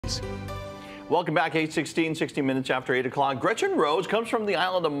Welcome back, 8:16, 60 minutes after 8 o'clock. Gretchen Rhodes comes from the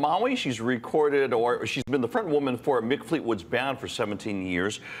island of Maui. She's recorded, or she's been the front woman for Mick Fleetwood's band for 17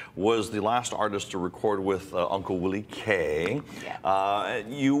 years, was the last artist to record with Uncle Willie K. Yeah.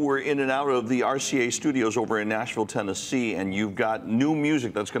 You were in and out of the RCA studios over in Nashville, Tennessee, and you've got new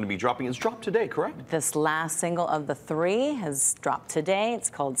music that's going to be dropping. It's dropped today, correct? This last single of the three has dropped today.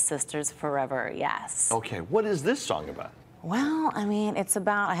 It's called Sisters Forever, yes. Okay, what is this song about? Well, I mean, it's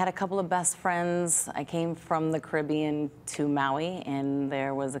about, I had a couple of best friends. I came from the Caribbean to Maui, and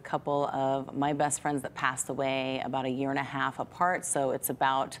there was a couple of my best friends that passed away about a year and a half apart. So it's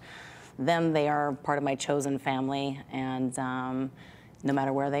about them. They are part of my chosen family, and no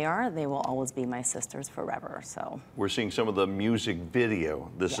matter where they are, they will always be my sisters forever. So we're seeing some of the music video.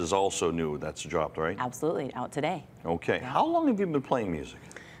 This is also new. That's dropped, right? Absolutely, out today. Okay. Yeah. How long have you been playing music?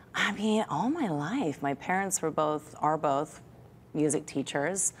 I mean, all my life. My parents are both music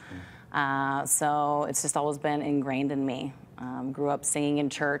teachers, so it's just always been ingrained in me. Grew up singing in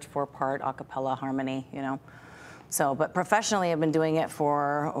church, 4-part a cappella harmony, you know. So, but professionally, I've been doing it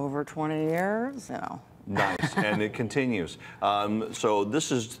for over 20 years, you know. Nice, and it continues. So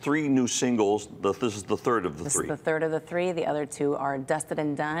this is 3 new singles. This is the third of the 3. This is the third of the 3. The other 2 are Dusted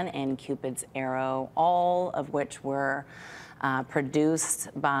and Done and Cupid's Arrow, all of which were produced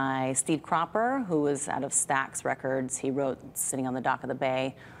by Steve Cropper, who was out of Stax Records. He wrote Sitting on the Dock of the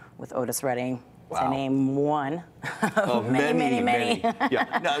Bay with Otis Redding. Wow. To name one of many. Yeah.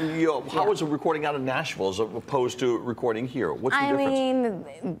 Now, how yeah. is it recording out of Nashville as opposed to recording here? What's the difference? I mean,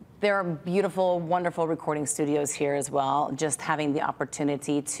 there are beautiful, wonderful recording studios here as well. Just having the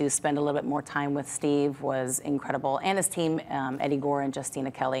opportunity to spend a little bit more time with Steve was incredible. And his team, Eddie Gore and Justina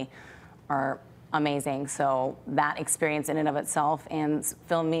Kelly, are amazing. So that experience in and of itself, and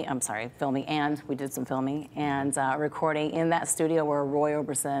filming, and we did some filming and recording in that studio where Roy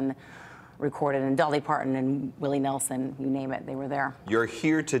Orbison recorded, and Dolly Parton and Willie Nelson, you name it, they were there. You're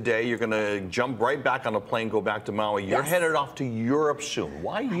here today. You're going to jump right back on a plane, go back to Maui. You're headed off to Europe soon.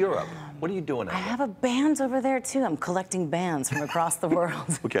 Why Europe? What are you doing out there? I have a band over there too. I'm collecting bands from across the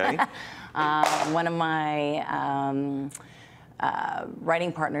world. Okay. One of my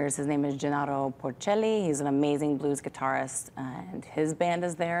writing partners, his name is Gennaro Porcelli. He's an amazing blues guitarist, and his band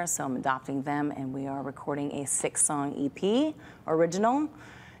is there, so I'm adopting them, and we are recording a 6-song EP, original,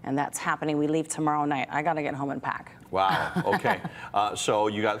 and that's happening. We leave tomorrow night. I gotta get home and pack. Wow, okay. So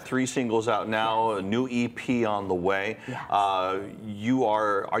you got 3 singles out now, a new EP on the way. Yes. Are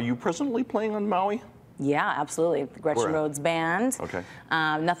you presently playing on Maui? Yeah, absolutely. The Gretchen Rhodes Band. Okay.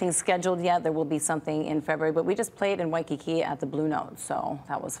 Nothing's scheduled yet. There will be something in February, but we just played in Waikiki at the Blue Note, so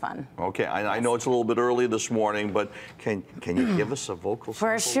that was fun. Okay, I know it's a little bit early this morning, but can you give us a vocal sample?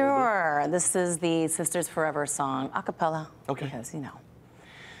 For sure. This is the Sisters Forever song, a cappella. Okay. Because, you know.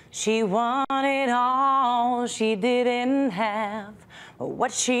 She wanted all she didn't have, but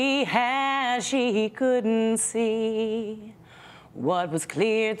what she had she couldn't see. What was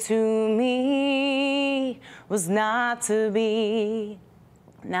clear to me was not to be.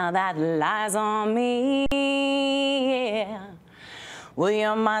 Now that lies on me, yeah. Well,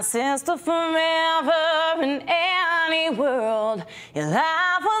 you're my sister forever in any world. Your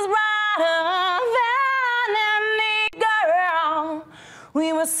life was brighter than any girl.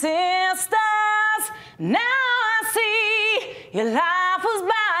 We were sisters, now I see. Your life was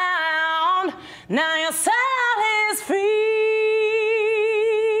bound, now your soul is free.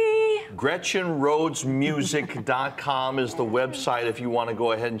 GretchenRhodesMusic.com is the website if you want to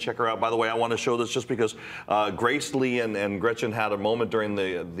go ahead and check her out. By the way, I want to show this just because Grace Lee and Gretchen had a moment during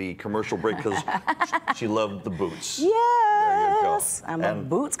the commercial break because she loved the boots. Yes, I'm a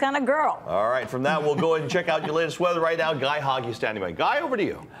boots kind of girl. All right, from that, we'll go ahead and check out your latest weather right now. Guy Hoggy standing by. Guy, over to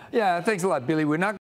you. Yeah, thanks a lot, Billy. We're not